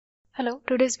Hello,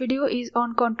 today's video is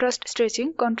on contrast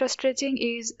stretching. Contrast stretching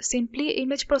is simply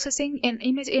image processing and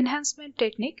image enhancement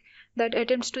technique that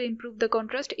attempts to improve the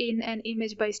contrast in an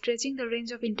image by stretching the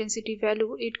range of intensity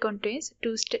value it contains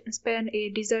to span a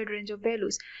desired range of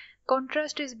values.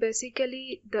 Contrast is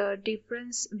basically the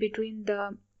difference between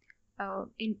the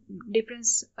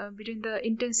between the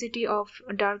intensity of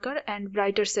darker and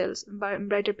brighter cells,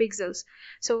 brighter pixels.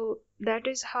 So that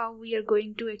is how we are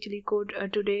going to actually code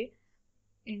today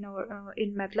in our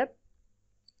in MATLAB.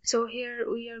 So here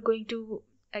we are going to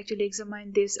actually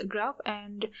examine this graph,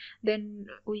 and then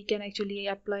we can actually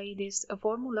apply this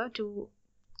formula to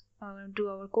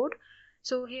our code.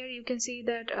 So here you can see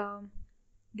that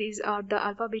these are the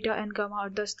alpha, beta and gamma are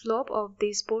the slope of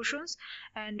these portions,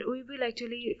 and we will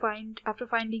actually find, after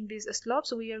finding these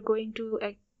slopes, we are going to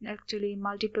actually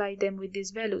multiply them with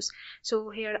these values. So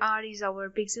here r is our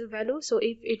pixel value, so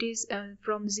if it is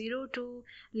from 0 to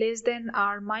less than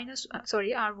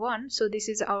r1, so this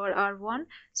is our r1.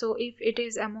 So if it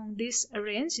is among this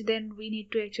range, then we need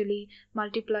to actually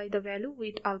multiply the value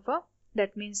with alpha,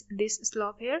 that means this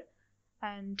slope here,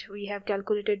 and we have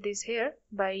calculated this here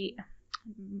by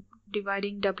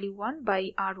dividing w1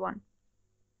 by r1.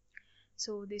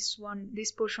 So this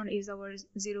portion is our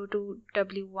 0 to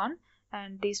w1,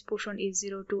 and this portion is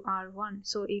 0 to r1.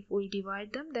 So if we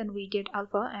divide them, then we get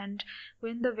alpha, and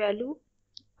when the value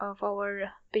of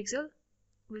our pixel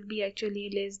will be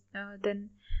actually less than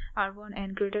r1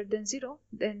 and greater than 0,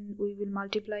 then we will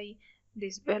multiply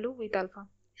this value with alpha.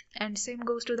 And same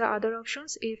goes to the other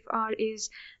options. If r is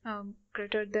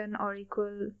greater than or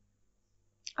equal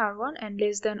r1 and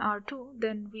less than r2,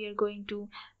 then we are going to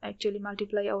actually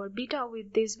multiply our beta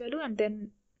with this value and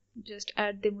then just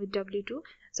add them with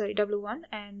w1,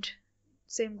 and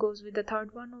same goes with the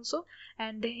third one also.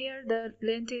 And here the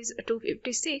length is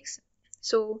 256,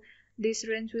 so this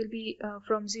range will be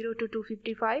from 0 to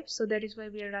 255, so that is why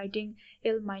we are writing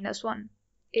l minus 1.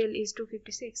 L is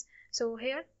 256. So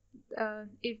here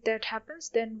if that happens,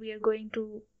 then we are going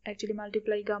to actually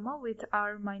multiply gamma with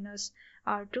r minus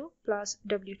r2 plus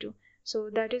w2. So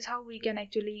that is how we can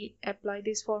actually apply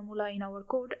this formula in our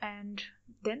code, and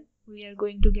then we are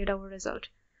going to get our result.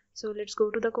 So let's go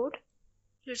to the code.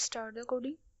 Let's start the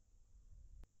coding.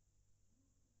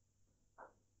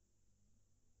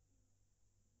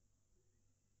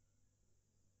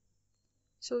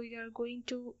 So we are going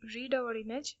to read our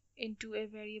image into a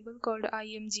variable called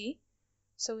img.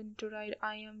 So we need to write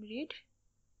imread.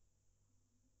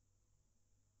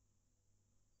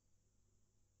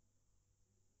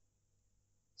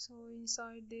 So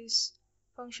inside this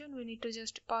function we need to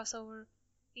just pass our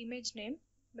image name,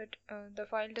 but the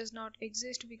file does not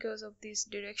exist because of this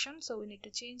direction, so we need to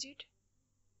change it.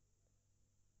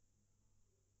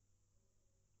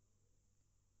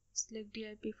 Select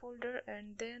DIP folder,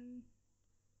 and then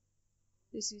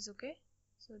this is okay.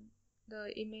 So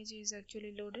the image is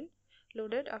actually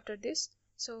loaded after this.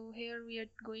 So here we are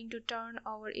going to turn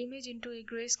our image into a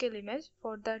grayscale image.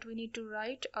 For that we need to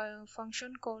write a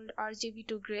function called RGB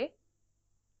to gray.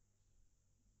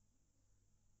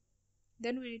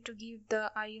 Then we need to give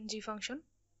the img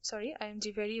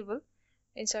variable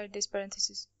inside this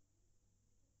parenthesis.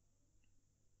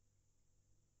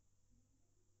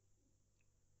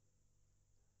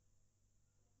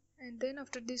 And then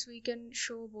after this we can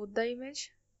show both the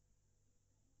image.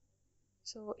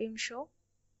 So imshow.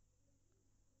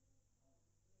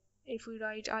 If we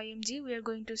write img, we are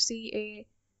going to see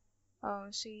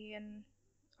an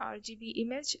RGB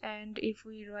image, and if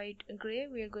we write gray,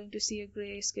 we are going to see a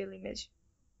grayscale image.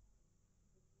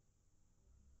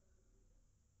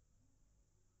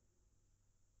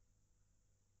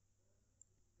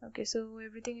 Okay, so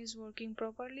everything is working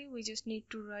properly. We just need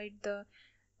to write the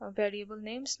variable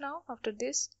names now after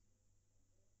this.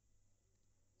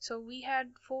 So we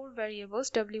had 4 variables,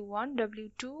 w1,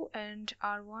 w2 and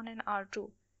r1 and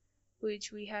r2,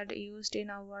 which we had used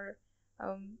in our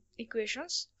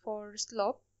equations for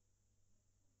slope,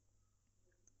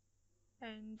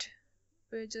 and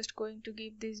we're just going to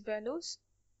give these values.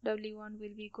 W1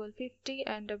 will be equal 50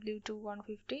 and w2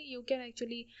 150. You can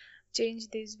actually change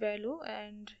this value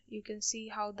and you can see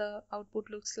how the output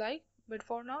looks like, but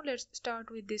for now let's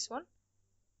start with this one.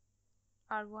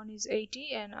 R1 is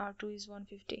 80 and R2 is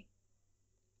 150,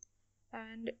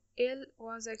 and L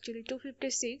was actually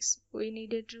 256. We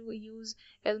needed to use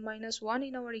L minus 1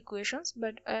 in our equations,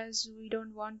 but as we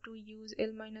don't want to use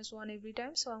L minus 1 every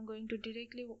time, so I'm going to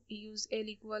directly use L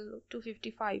equal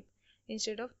 255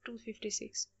 instead of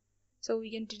 256. So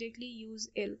we can directly use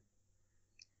L,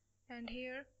 and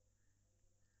here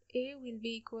A will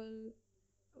be equal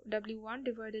w1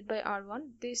 divided by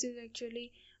r1. This is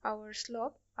actually our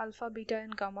slope, alpha, beta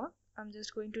and gamma. I'm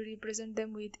just going to represent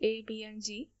them with A, B and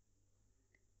G.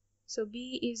 So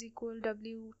B is equal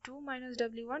W2 minus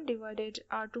W1 divided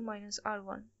R2 minus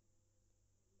R1.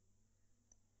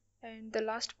 And the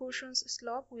last portion's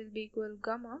slope will be equal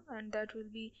gamma, and that will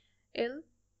be L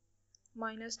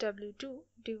minus W2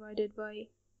 divided by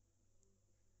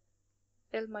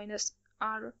L minus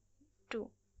R2.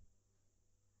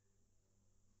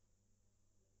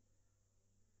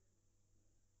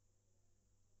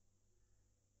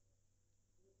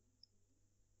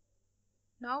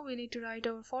 Now we need to write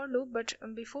our for loop, but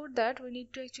before that we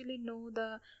need to actually know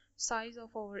the size of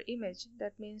our image.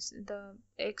 That means the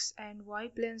x and y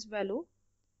planes value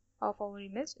of our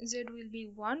image. Z will be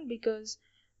 1 because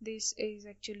this is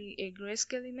actually a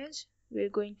grayscale image. We're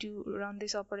going to run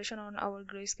this operation on our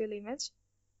grayscale image.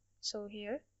 So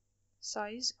here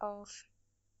size of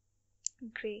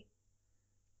gray.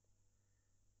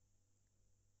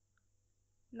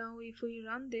 Now if we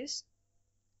run this,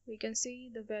 we can see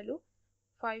the value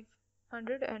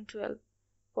 512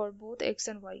 for both x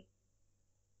and y.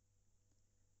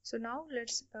 So now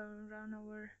let's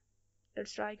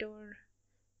write our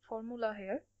formula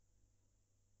here,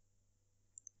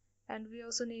 and we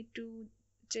also need to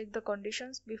check the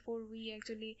conditions before we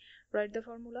actually write the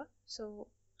formula. So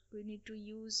we need to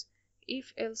use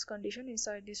if else condition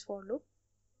inside this for loop.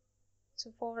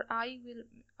 So for I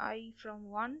from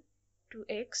 1 to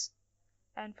x,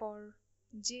 and for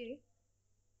j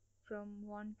from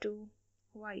 1 to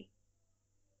y.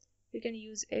 We can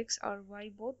use x or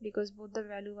y both because both the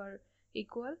value are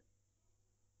equal.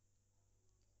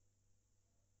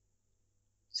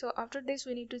 So after this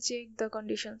we need to check the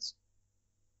conditions.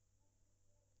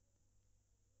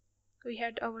 We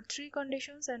had our 3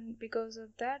 conditions, and because of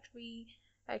that we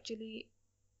actually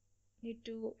need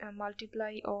to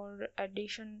multiply or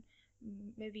addition,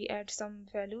 maybe add some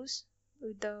values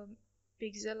with the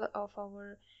pixel of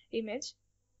our image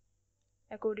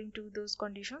according to those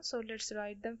conditions. So let's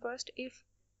write them first. If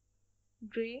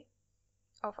gray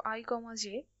of I comma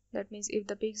j, that means if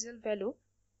the pixel value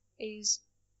is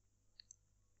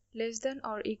less than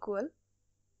or equal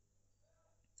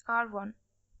R1,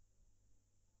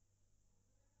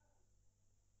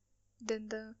 then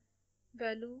the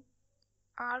value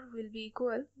R will be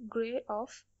equal gray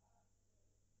of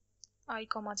I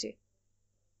comma j.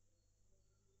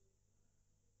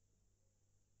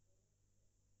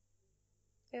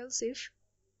 Else if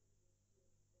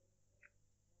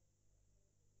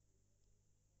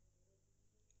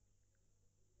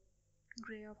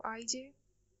gray of ij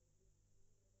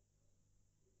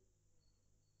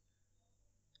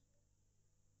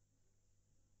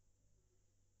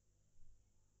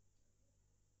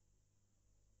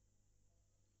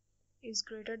is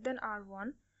greater than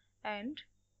R1 and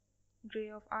gray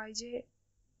of ij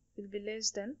will be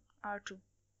less than R2,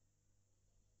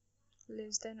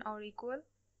 less than or equal.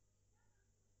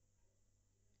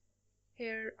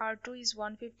 Here R2 is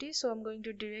 150, so I'm going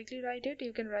to directly write it.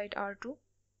 You can write R2,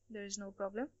 there is no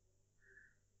problem.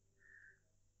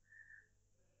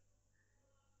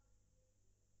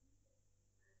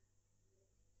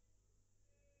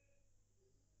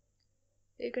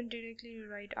 You can directly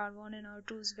write R1 and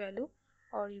R2's value,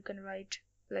 or you can write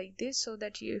like this so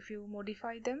that if you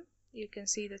modify them you can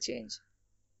see the change.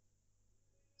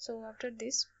 So after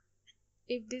this,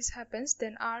 if this happens,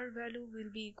 then R value will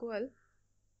be equal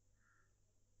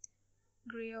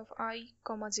gray of I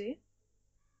comma j,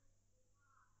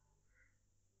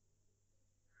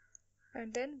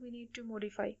 and then we need to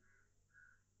modify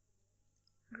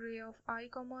gray of I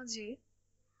comma j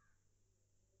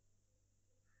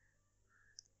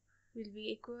will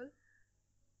be equal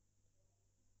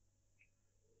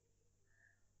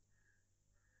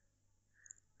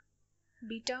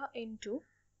beta into,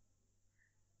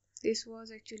 this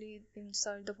was actually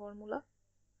inside the formula,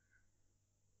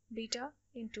 beta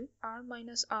into R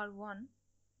minus R1,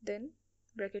 then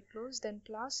bracket close, then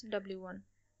plus W1.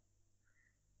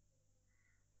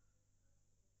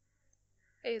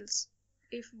 Else,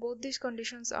 if both these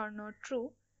conditions are not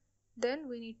true, then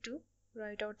we need to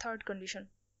write our third condition.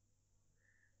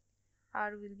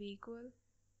 R will be equal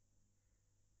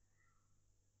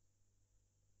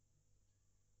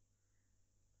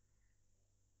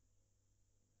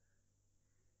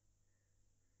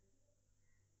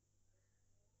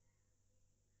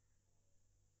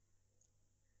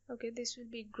okay, this will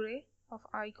be gray of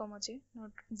I comma j,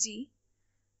 not G.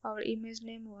 Our image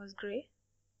name was gray,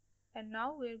 and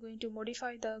now we are going to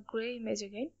modify the gray image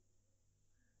again.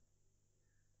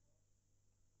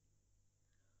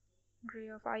 Gray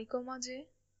of I comma j,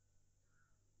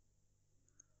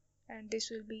 and this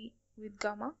will be with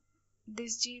gamma.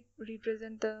 this G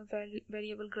represent the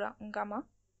variable gamma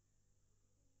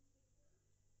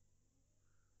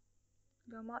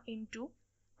into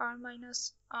R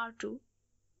minus R2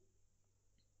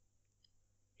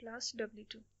 plus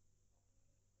W2,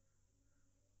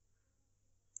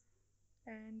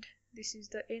 and this is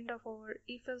the end of our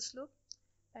if else loop,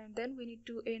 and then we need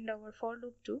to end our for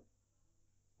loop too.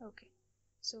 Okay,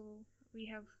 so we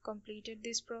have completed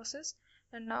this process,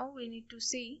 and now we need to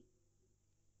see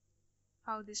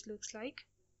how this looks like.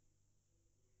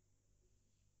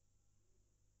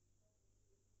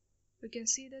 We can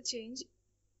see the change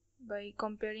by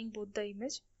comparing both the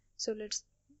image. So let's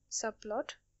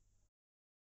subplot.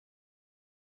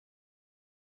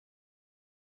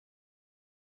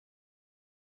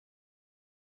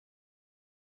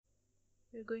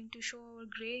 We're going to show our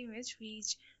gray image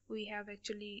which we have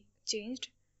actually changed,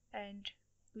 and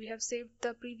we have saved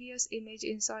the previous image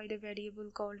inside a variable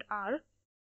called R.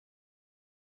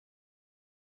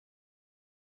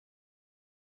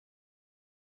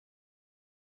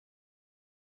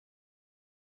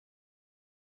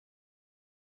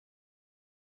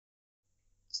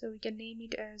 So we can name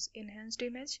it as enhanced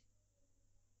image,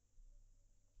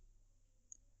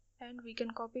 and we can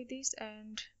copy this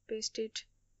and paste it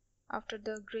after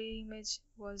the gray image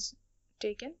was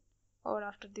taken, or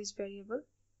after this variable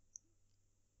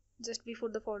just before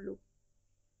the for loop.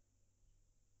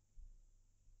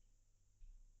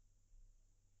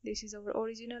 This is our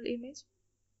original image,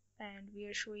 and we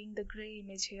are showing the gray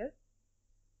image here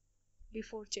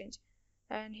before change.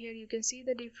 And here you can see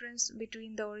the difference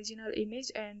between the original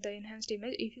image and the enhanced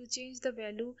image. If you change the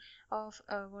value of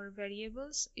our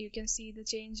variables, you can see the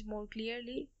change more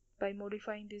clearly by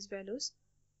modifying these values.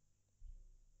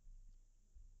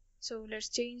 So let's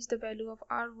change the value of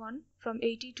R1 from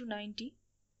 80 to 90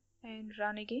 and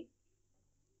run again,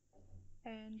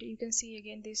 and you can see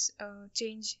again this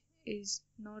change is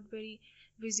not very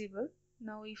visible.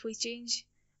 Now if we change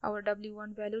our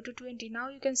W1 value to 20, now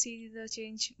you can see the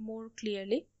change more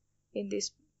clearly in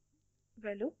this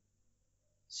value.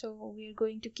 So we are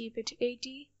going to keep it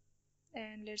 80,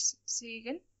 and let's see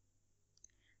again.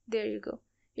 There you go.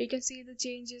 You can see the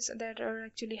changes that are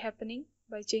actually happening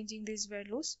by changing these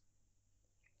values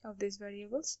of these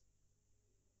variables.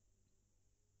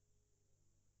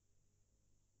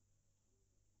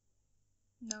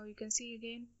 Now you can see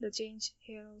again the change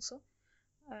here also,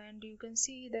 and you can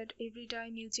see that every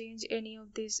time you change any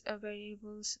of these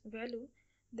variables value,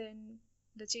 then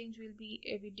the change will be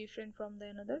a bit different from the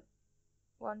another.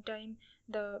 One time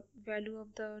the value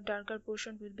of the darker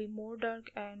portion will be more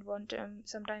dark, and one time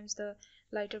sometimes the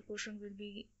lighter portion will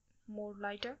be more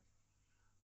lighter.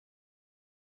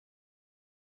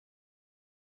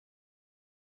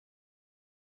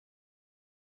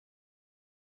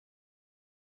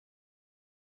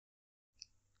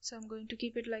 So I'm going to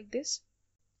keep it like this.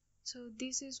 So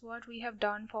this is what we have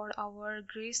done for our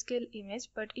grayscale image,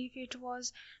 but if it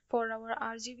was for our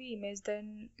RGB image,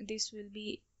 then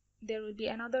there will be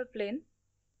another plane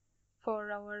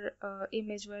for our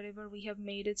image wherever we have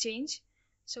made a change.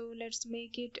 So let's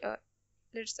make it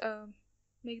let's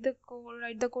make the code,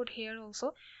 write the code here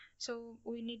also. So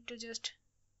we need to just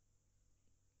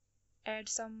add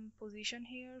some position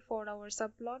here. For our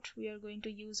subplot we are going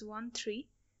to use 1 3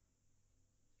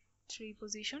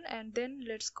 position, and then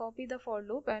let's copy the for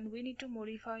loop, and we need to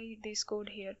modify this code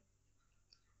here.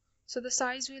 So the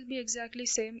size will be exactly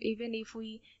same even if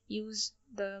we use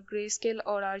the grayscale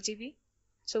or RGB.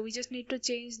 So we just need to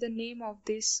change the name of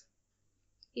this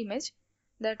image.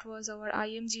 That was our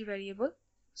img variable,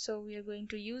 so we are going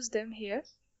to use them here.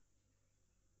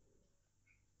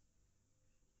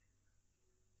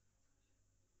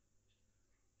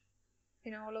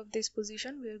 In all of this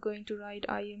position we are going to write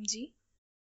img.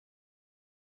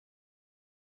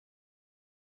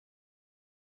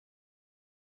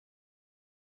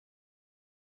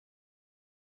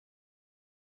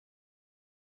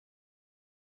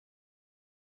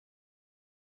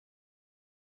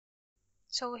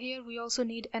 So here we also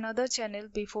need another channel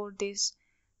before this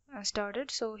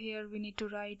started. So here we need to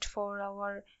write for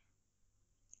our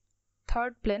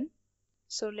third plane.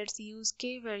 So let's use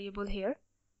k variable here,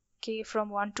 k from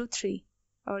 1 to 3,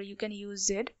 or you can use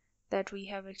z that we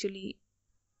have actually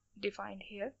defined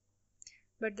here.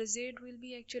 But the z will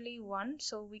be actually 1,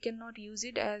 so we cannot use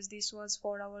it as this was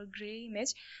for our gray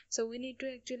image. So we need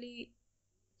to actually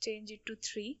change it to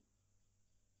 3,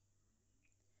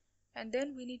 and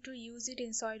then we need to use it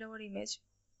inside our image,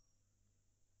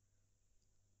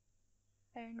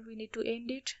 and we need to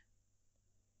end it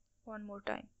one more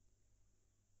time.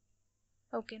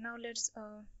 Okay, now let's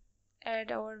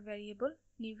add our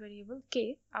new variable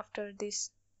k after this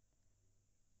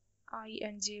I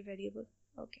and j variable.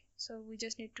 Okay, so we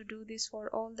just need to do this for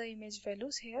all the image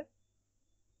values here.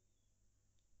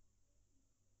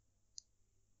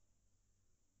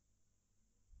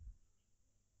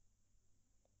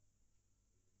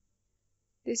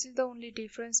 This is the only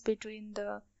difference between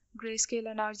the grayscale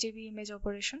and RGB image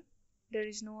operation. There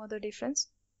is no other difference.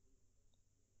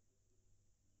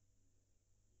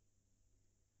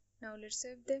 Now let's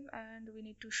save them, and we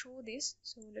need to show this.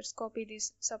 So let's copy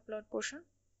this subplot portion,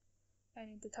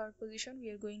 and in the third position we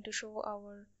are going to show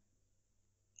our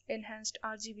enhanced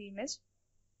RGB image.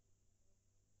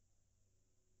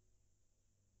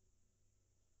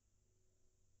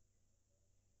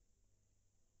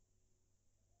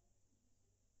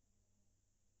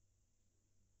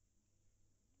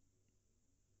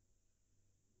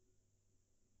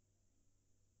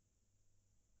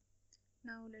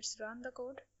 Now let's run the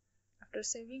code after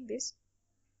saving this.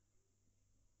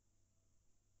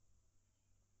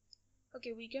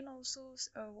 Okay, we can also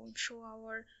show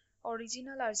our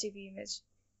original RGB image.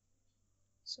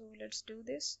 So let's do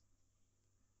this.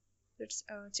 Let's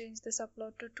change the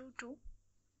subplot to 2 2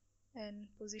 and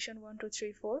position 1 2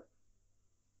 3 4.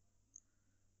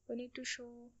 We need to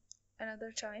show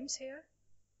another times here.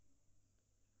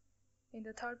 In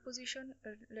the third position,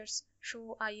 let's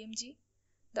show IMG,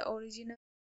 the original.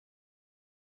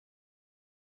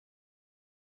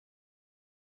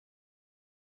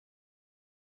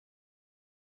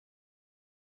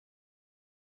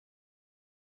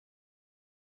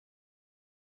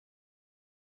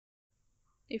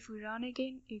 If we run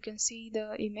again, you can see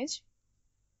the image.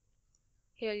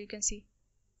 Here you can see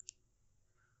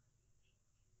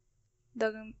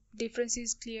the difference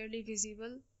is clearly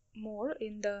visible more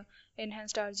in the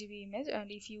enhanced RGB image,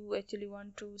 and if you actually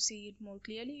want to see it more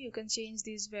clearly, you can change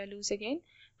these values again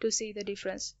to see the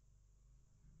difference.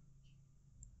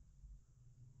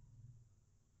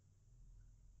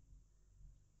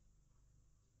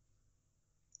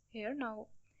 Here now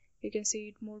you can see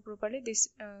it more properly. This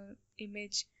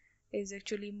image is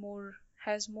actually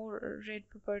has more red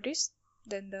properties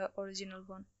than the original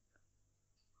one.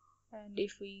 And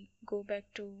if we go back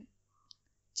to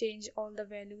change all the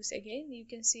values again, you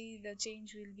can see the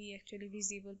change will be actually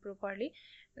visible properly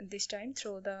this time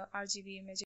through the RGB image.